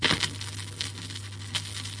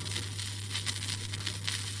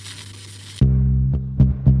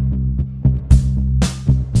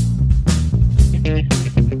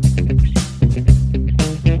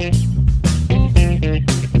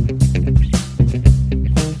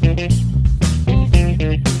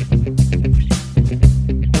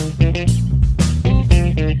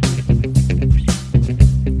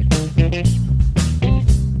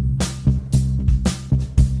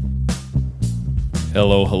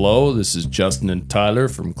Hello, this is Justin and Tyler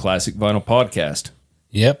from Classic Vinyl Podcast.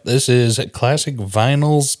 Yep, this is Classic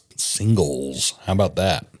Vinyl's Singles. How about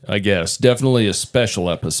that? I guess. Definitely a special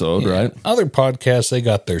episode, right? Other podcasts, they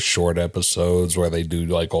got their short episodes where they do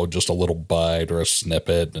like just a little bite or a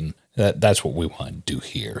snippet, and that's what we want to do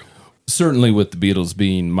here. Certainly with the Beatles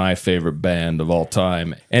being my favorite band of all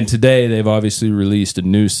time. And today they've obviously released a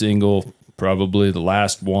new single, probably the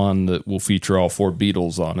last one that will feature all four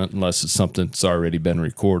Beatles on it, unless it's something that's already been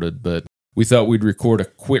recorded. But we thought we'd record a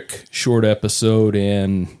quick, short episode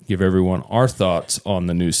and give everyone our thoughts on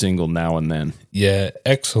the new single Now and Then. Yeah,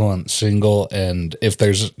 excellent single. And if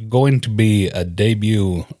there's going to be a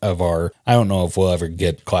debut of our, I don't know if we'll ever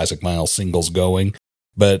get Classic Vinyl Singles going,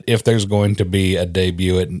 but if there's going to be a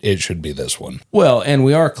debut, it should be this one. Well, and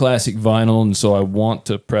we are Classic Vinyl, and so I want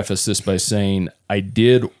to preface this by saying I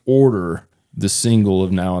did order the single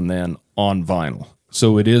of Now and Then on vinyl.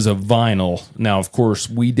 So it is a vinyl. Now, of course,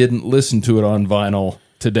 we didn't listen to it on vinyl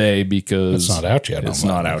today because it's not out yet. It's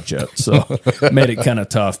not out yet. So made it kind of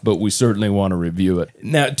tough, but we certainly want to review it.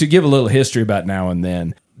 Now, to give a little history about Now and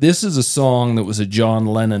Then, this is a song that was a John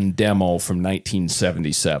Lennon demo from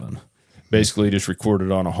 1977. Basically just recorded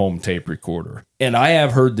on a home tape recorder. And I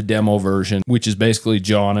have heard the demo version, which is basically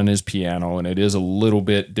John and his piano, and it is a little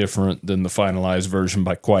bit different than the finalized version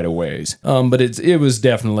by quite a ways. But it was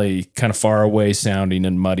definitely kind of far away sounding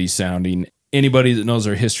and muddy sounding. Anybody that knows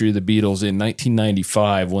their history of the Beatles, in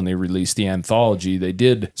 1995, when they released the anthology, they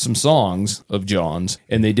did some songs of John's,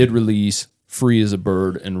 and they did release Free as a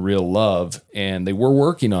Bird and Real Love, and they were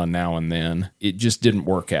working on Now and Then. It just didn't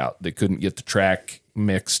work out. They couldn't get the track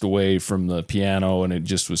mixed away from the piano, and it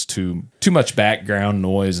just was too much background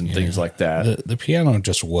noise and things like that. The piano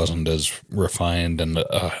just wasn't as refined, and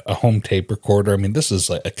a home tape recorder, I mean, this is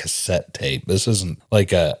like a cassette tape. This isn't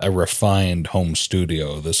like a refined home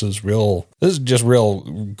studio. This is just real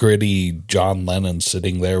gritty John Lennon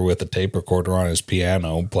sitting there with a tape recorder on his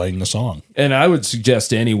piano playing the song. And I would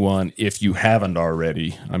suggest to anyone, if you haven't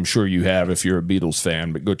already, I'm sure you have if you're a Beatles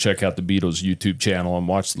fan, but go check out the Beatles YouTube channel and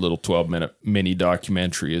watch the little 12-minute mini documentary.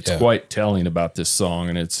 It's quite telling about this song,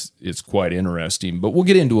 and it's quite interesting. But we'll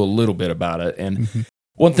get into a little bit about it. And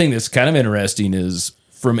one thing that's kind of interesting is,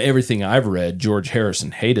 from everything I've read, George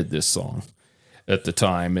Harrison hated this song at the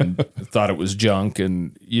time and thought it was junk,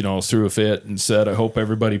 and threw a fit and said, "I hope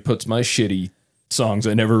everybody puts my shitty songs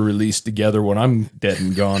I never released together when I'm dead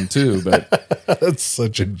and gone too." But that's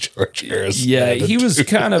such a George Harrison. Yeah, attitude. He was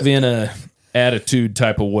kind of in a attitude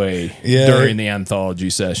type of way during the anthology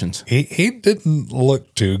sessions. He didn't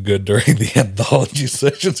look too good during the anthology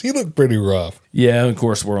sessions. He looked pretty rough. Yeah, of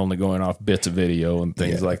course, we're only going off bits of video and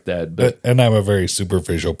things like that. But and I'm a very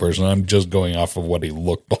superficial person. I'm just going off of what he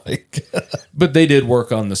looked like. But they did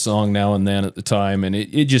work on the song Now and Then at the time, and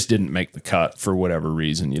it just didn't make the cut for whatever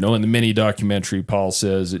reason. In the mini documentary, Paul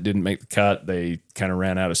says it didn't make the cut. They kind of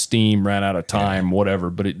ran out of steam, ran out of time, whatever,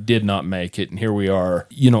 but it did not make it. And here we are,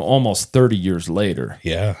 almost 30 years later.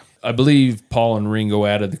 Yeah. I believe Paul and Ringo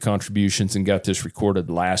added the contributions and got this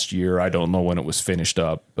recorded last year. I don't know when it was finished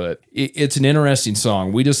up, but it's an interesting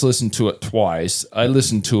song. We just listened to it twice. I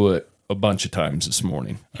listened to it a bunch of times this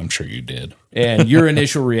morning. I'm sure you did. And your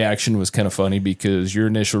initial reaction was kind of funny, because your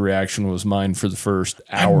initial reaction was mine for the first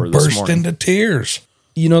hour this morning. Burst into tears.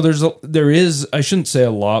 There is, I shouldn't say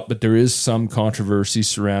a lot, but there is some controversy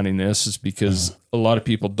surrounding this, is because a lot of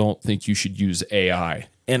people don't think you should use AI.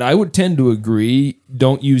 And I would tend to agree,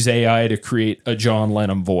 don't use AI to create a John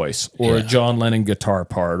Lennon voice or a John Lennon guitar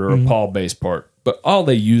part or a Paul bass part. But all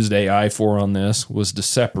they used AI for on this was to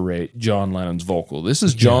separate John Lennon's vocal. This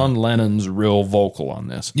is John Lennon's real vocal on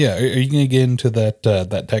this. Yeah, are you going to get into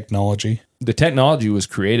that technology? The technology was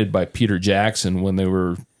created by Peter Jackson when they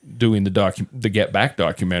were doing the Get Back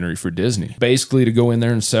documentary for Disney. Basically to go in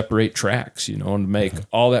there and separate tracks, and make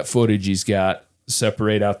all that footage he's got,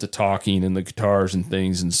 separate out the talking and the guitars and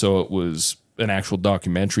things. And so it was an actual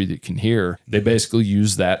documentary that you can hear. They basically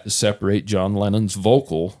used that to separate John Lennon's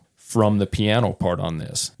vocal from the piano part on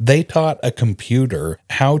this. They taught a computer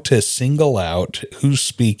how to single out who's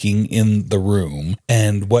speaking in the room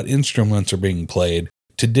and what instruments are being played,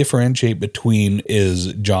 to differentiate between,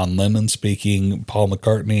 is John Lennon speaking, Paul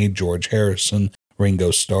McCartney, George Harrison,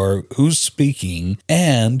 Ringo Starr, who's speaking,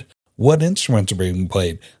 and what instruments are being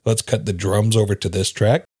played. Let's cut the drums over to this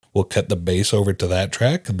track. We'll cut the bass over to that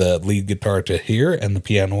track, the lead guitar to here, and the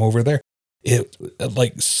piano over there. It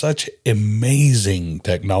like such amazing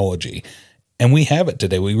technology. And we have it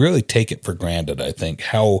today. We really take it for granted, I think,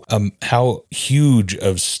 how huge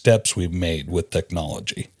of steps we've made with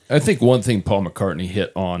technology. I think one thing Paul McCartney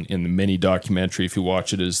hit on in the mini documentary, if you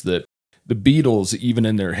watch it, is that the Beatles, even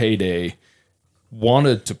in their heyday,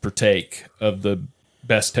 wanted to partake of the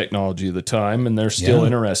best technology of the time, and they're still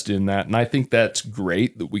interested in that. And I think that's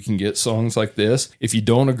great that we can get songs like this. If you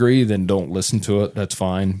don't agree, then don't listen to it. That's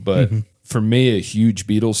fine. But for me, a huge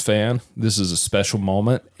Beatles fan, this is a special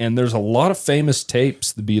moment. And there's a lot of famous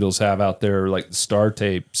tapes the Beatles have out there, like the Star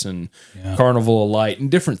tapes and Carnival of Light and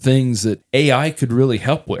different things that AI could really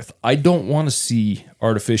help with. I don't want to see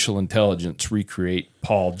artificial intelligence recreate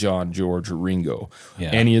Paul, John, George, or Ringo,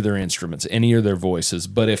 any of their instruments, any of their voices.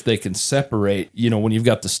 But if they can separate, when you've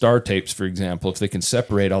got the Star tapes, for example, if they can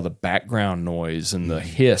separate all the background noise and the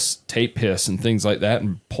tape hiss and things like that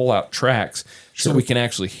and pull out tracks so we can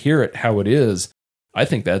actually hear it how it is, I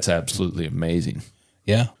think that's absolutely amazing.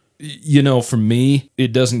 Yeah. For me,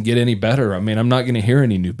 it doesn't get any better. I mean, I'm not going to hear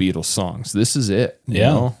any new Beatles songs. This is it. You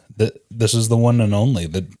know? This is the one and only.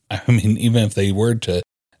 Even if they were to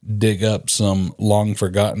dig up some long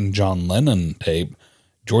forgotten John Lennon tape,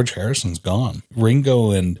 George Harrison's gone.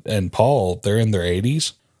 Ringo and Paul, they're in their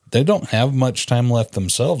 80s. They don't have much time left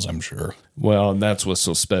themselves, I'm sure. Well, and that's what's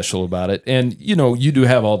so special about it. And, you do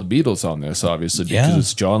have all the Beatles on this, obviously, because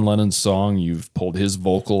it's John Lennon's song. You've pulled his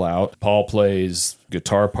vocal out. Paul plays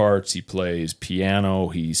guitar parts. He plays piano.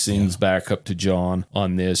 He sings back up to John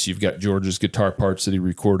on this. You've got George's guitar parts that he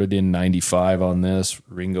recorded in 95 on this.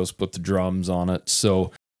 Ringo's put the drums on it.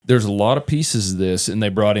 So there's a lot of pieces of this, and they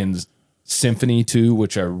brought in symphony, too,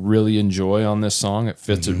 which I really enjoy on this song. It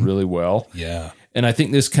fits it really well. Yeah. And I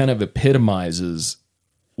think this kind of epitomizes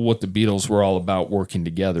what the Beatles were all about working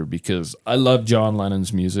together, because I love John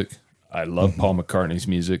Lennon's music. I love Paul McCartney's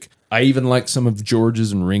music. I even like some of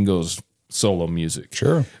George's and Ringo's solo music.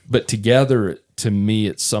 Sure. But together, to me,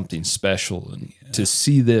 it's something special. And to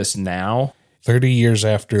see this now, 30 years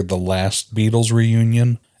after the last Beatles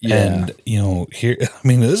reunion, and, here,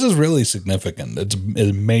 this is really significant. It's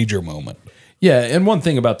a major moment. Yeah, and one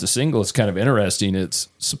thing about the single is kind of interesting. It's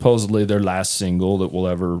supposedly their last single that will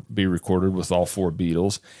ever be recorded with all four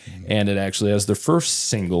Beatles, and it actually has their first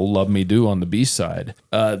single, Love Me Do, on the B-side.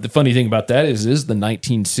 The funny thing about that is the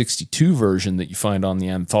 1962 version that you find on the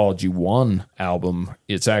Anthology 1 album,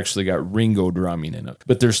 it's actually got Ringo drumming in it.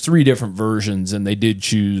 But there's 3 different versions, and they did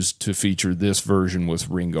choose to feature this version with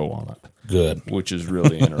Ringo on it. Good. Which is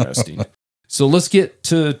really interesting. So let's get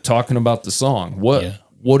to talking about the song.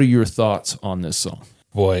 What are your thoughts on this song?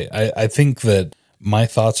 Boy, I think that my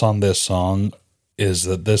thoughts on this song is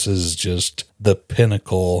that this is just the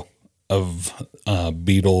pinnacle of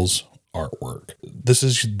Beatles artwork. This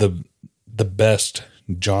is the best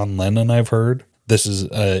John Lennon I've heard. This is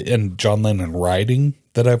and John Lennon writing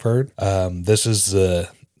that I've heard. This is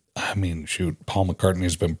Paul McCartney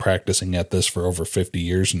has been practicing at this for over 50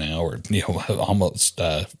 years now, or almost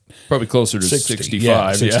probably closer to 65.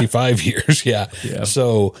 Yeah, 65 years. Yeah.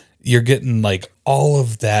 So you're getting like all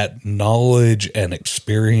of that knowledge and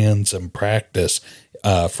experience and practice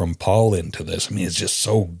from Paul into this. It's just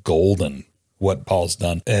so golden what Paul's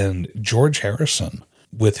done. And George Harrison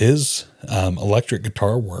with his electric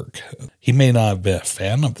guitar work, he may not have been a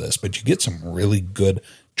fan of this, but you get some really good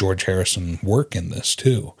George Harrison work in this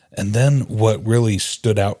too. And then what really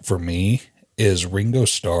stood out for me is Ringo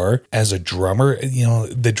Starr as a drummer.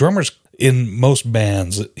 The drummers in most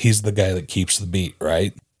bands, he's the guy that keeps the beat,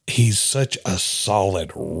 right? He's such a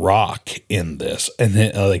solid rock in this. And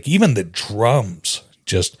even the drums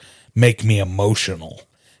just make me emotional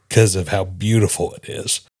because of how beautiful it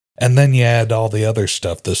is. And then you add all the other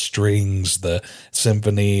stuff, the strings, the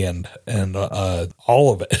symphony, and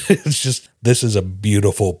all of it. It's just, this is a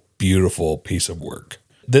beautiful, beautiful piece of work.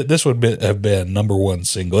 This would have been number one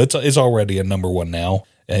single. It's already a number one now,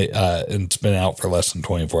 and it's been out for less than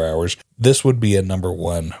 24 hours. This would be a number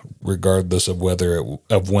one regardless of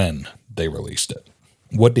when they released it.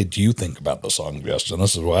 What did you think about the song, Justin?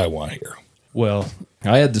 This is what I want to hear. Well,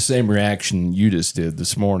 I had the same reaction you just did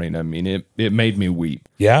this morning. It made me weep.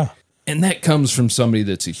 Yeah. And that comes from somebody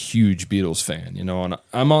that's a huge Beatles fan, and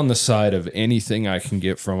I'm on the side of anything I can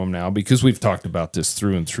get from them now, because we've talked about this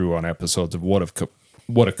through and through on episodes of what a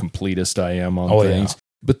completist I am on things. Yeah.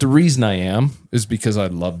 But the reason I am is because I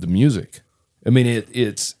love the music.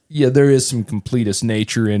 It's there is some completist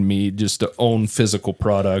nature in me just to own physical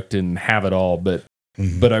product and have it all, but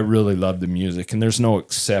I really love the music, and there's no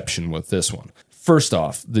exception with this one. First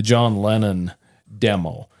off, the John Lennon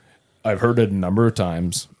demo. I've heard it a number of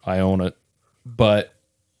times. I own it,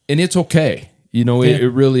 and it's okay.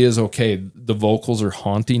 It really is okay. The vocals are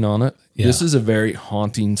haunting on it. Yeah. This is a very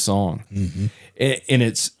haunting song, and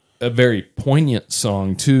it's a very poignant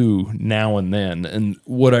song too, now and then. And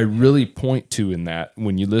what I really point to in that,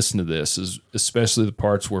 when you listen to this, is especially the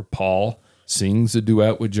parts where Paul sings a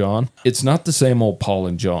duet with John. It's not the same old Paul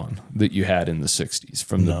and John that you had in the 60s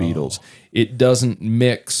from the Beatles. It doesn't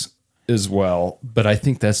mix as well, but I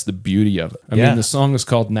think that's the beauty of it. I mean, the song is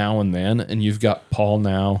called Now and Then, and you've got Paul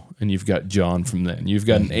now, and you've got John from then. You've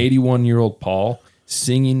got an 81-year-old Paul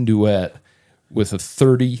singing duet with a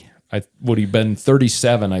 37,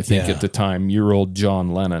 I think, at the time, year-old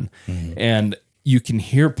John Lennon. And you can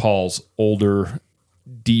hear Paul's older,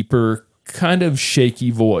 deeper, kind of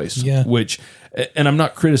shaky voice, which, and I'm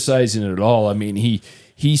not criticizing it at all. I mean,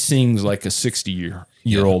 he sings like a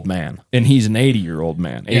 60-year-old man, and he's an 80-year-old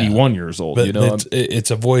man, 81 years old. But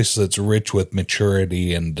it's a voice that's rich with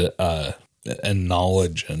maturity and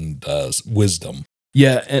knowledge and wisdom.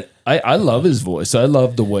 Yeah, and I love his voice. I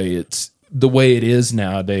love the way it is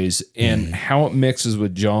nowadays, and how it mixes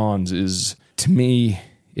with John's is, to me,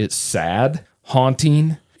 it's sad,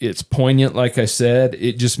 haunting. It's poignant, like I said.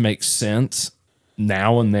 It just makes sense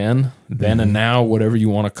now and then and now, whatever you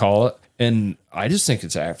want to call it. And I just think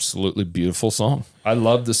it's an absolutely beautiful song. I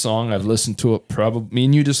love the song. I've listened to it me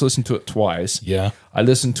and you just listened to it twice. Yeah. I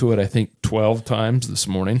listened to it, I think, 12 times this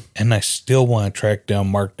morning. And I still want to track down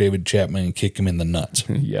Mark David Chapman and kick him in the nuts.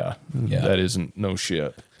 Yeah, that isn't no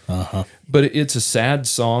shit. But it's a sad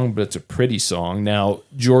song, but it's a pretty song. Now,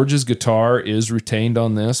 George's guitar is retained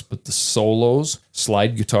on this, but the solos,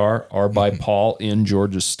 slide guitar, are by Paul in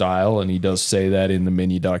George's style, and he does say that in the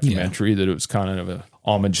mini documentary that it was kind of a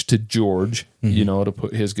homage to George, to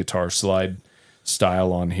put his guitar slide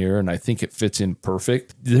style on here, and I think it fits in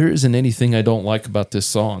perfect. There isn't anything I don't like about this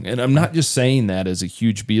song, and I'm not just saying that as a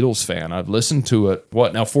huge Beatles fan. I've listened to it,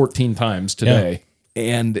 14 times today,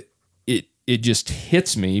 and it just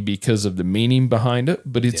hits me because of the meaning behind it,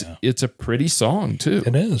 but it's a pretty song too.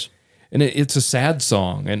 It is. And it's a sad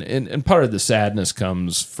song, and part of the sadness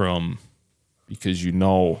comes from because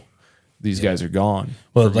these guys are gone.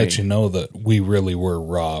 Well, it lets you know that we really were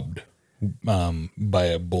robbed by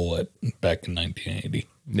a bullet back in 1980.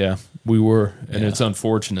 Yeah, we were, and it's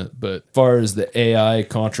unfortunate. But as far as the AI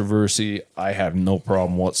controversy, I have no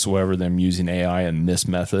problem whatsoever them using AI in this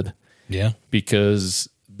method. Yeah. Because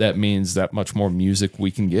that means that much more music we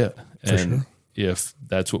can get. And if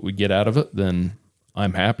that's what we get out of it, then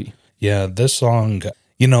I'm happy. Yeah, this song,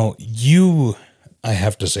 I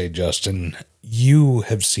have to say, Justin, you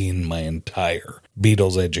have seen my entire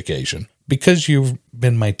Beatles education because you've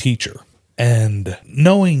been my teacher. And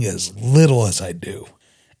knowing as little as I do,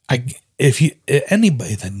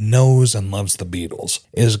 anybody that knows and loves the Beatles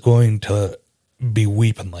is going to be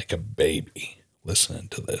weeping like a baby listening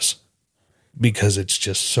to this because it's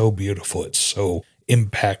just so beautiful. It's so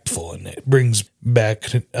impactful, and it brings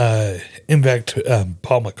back, in fact,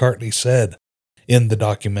 Paul McCartney said in the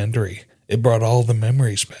documentary, it brought all the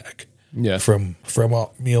memories back. Yeah. From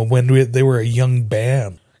when they were a young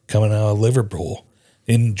band coming out of Liverpool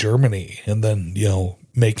in Germany, and then,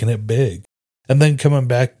 making it big. And then coming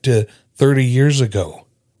back to 30 years ago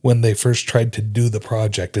when they first tried to do the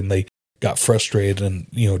project and they got frustrated, and,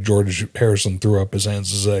 George Harrison threw up his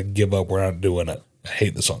hands and said, give up, we're not doing it. I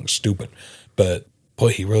hate the song, stupid. But, boy,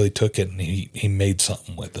 he really took it and he made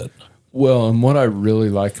something with it. Well, and what I really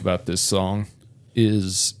like about this song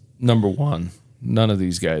is, number one, none of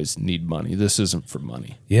these guys need money. This isn't for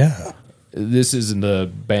money. Yeah. This isn't a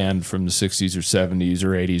band from the 60s or 70s or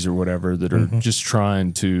 80s or whatever that are just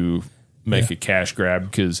trying to make a cash grab,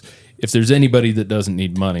 because if there's anybody that doesn't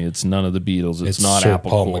need money, it's none of the Beatles. It's not Sir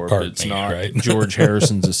Apple Paul Corp. McCartney, it's not right? George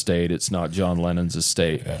Harrison's estate. It's not John Lennon's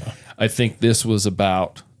estate. Yeah. I think this was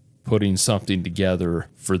about putting something together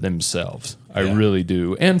for themselves. I really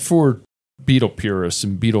do. And for Beatle purists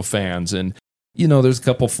and Beatle fans. And, there's a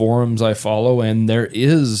couple forums I follow, and there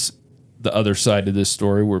is the other side of this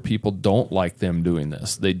story where people don't like them doing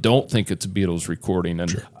this. They don't think it's a Beatles recording.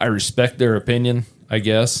 And I respect their opinion, I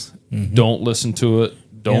guess. Don't listen to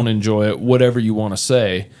it. Don't enjoy it, whatever you want to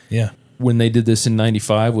say. Yeah. When they did this in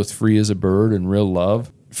 95 with Free as a Bird and Real Love,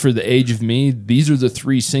 for the age of me, these are the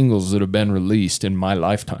 3 singles that have been released in my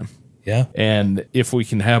lifetime. Yeah. And if we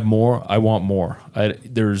can have more, I want more.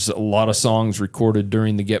 There's a lot of songs recorded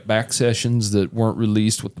during the Get Back sessions that weren't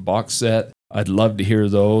released with the box set. I'd love to hear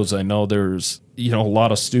those. I know there's, a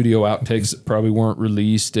lot of studio outtakes that probably weren't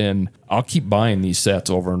released, and I'll keep buying these sets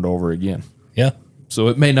over and over again. Yeah. So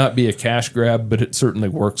it may not be a cash grab, but it certainly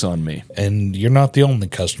works on me. And you're not the only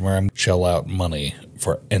customer. I'm shell out money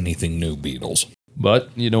for anything new Beatles. But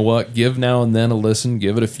you know what? Give Now and Then a listen.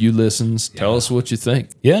 Give it a few listens. Tell us what you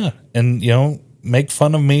think. Yeah. And, make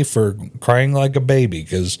fun of me for crying like a baby,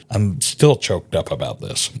 because I'm still choked up about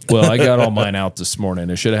this. Well, I got all mine out this morning.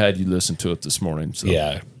 I should have had you listen to it this morning. So.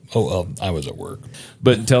 Yeah. Oh, well, I was at work.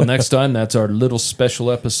 But until next time, that's our little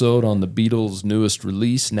special episode on the Beatles' newest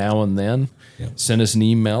release, Now and Then. Yep. Send us an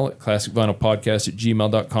email at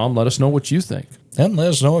classicvinylpodcast@gmail.com. Let us know what you think. And let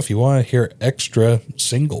us know if you want to hear extra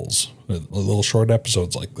singles, little short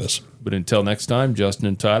episodes like this. But until next time, Justin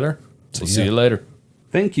and Tyler, we'll see you later.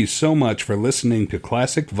 Thank you so much for listening to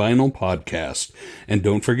Classic Vinyl Podcast. And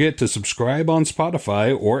don't forget to subscribe on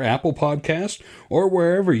Spotify or Apple Podcast or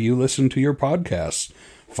wherever you listen to your podcasts.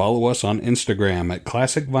 Follow us on Instagram at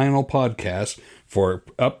Classic Vinyl Podcast for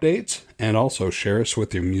updates, and also share us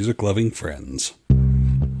with your music-loving friends.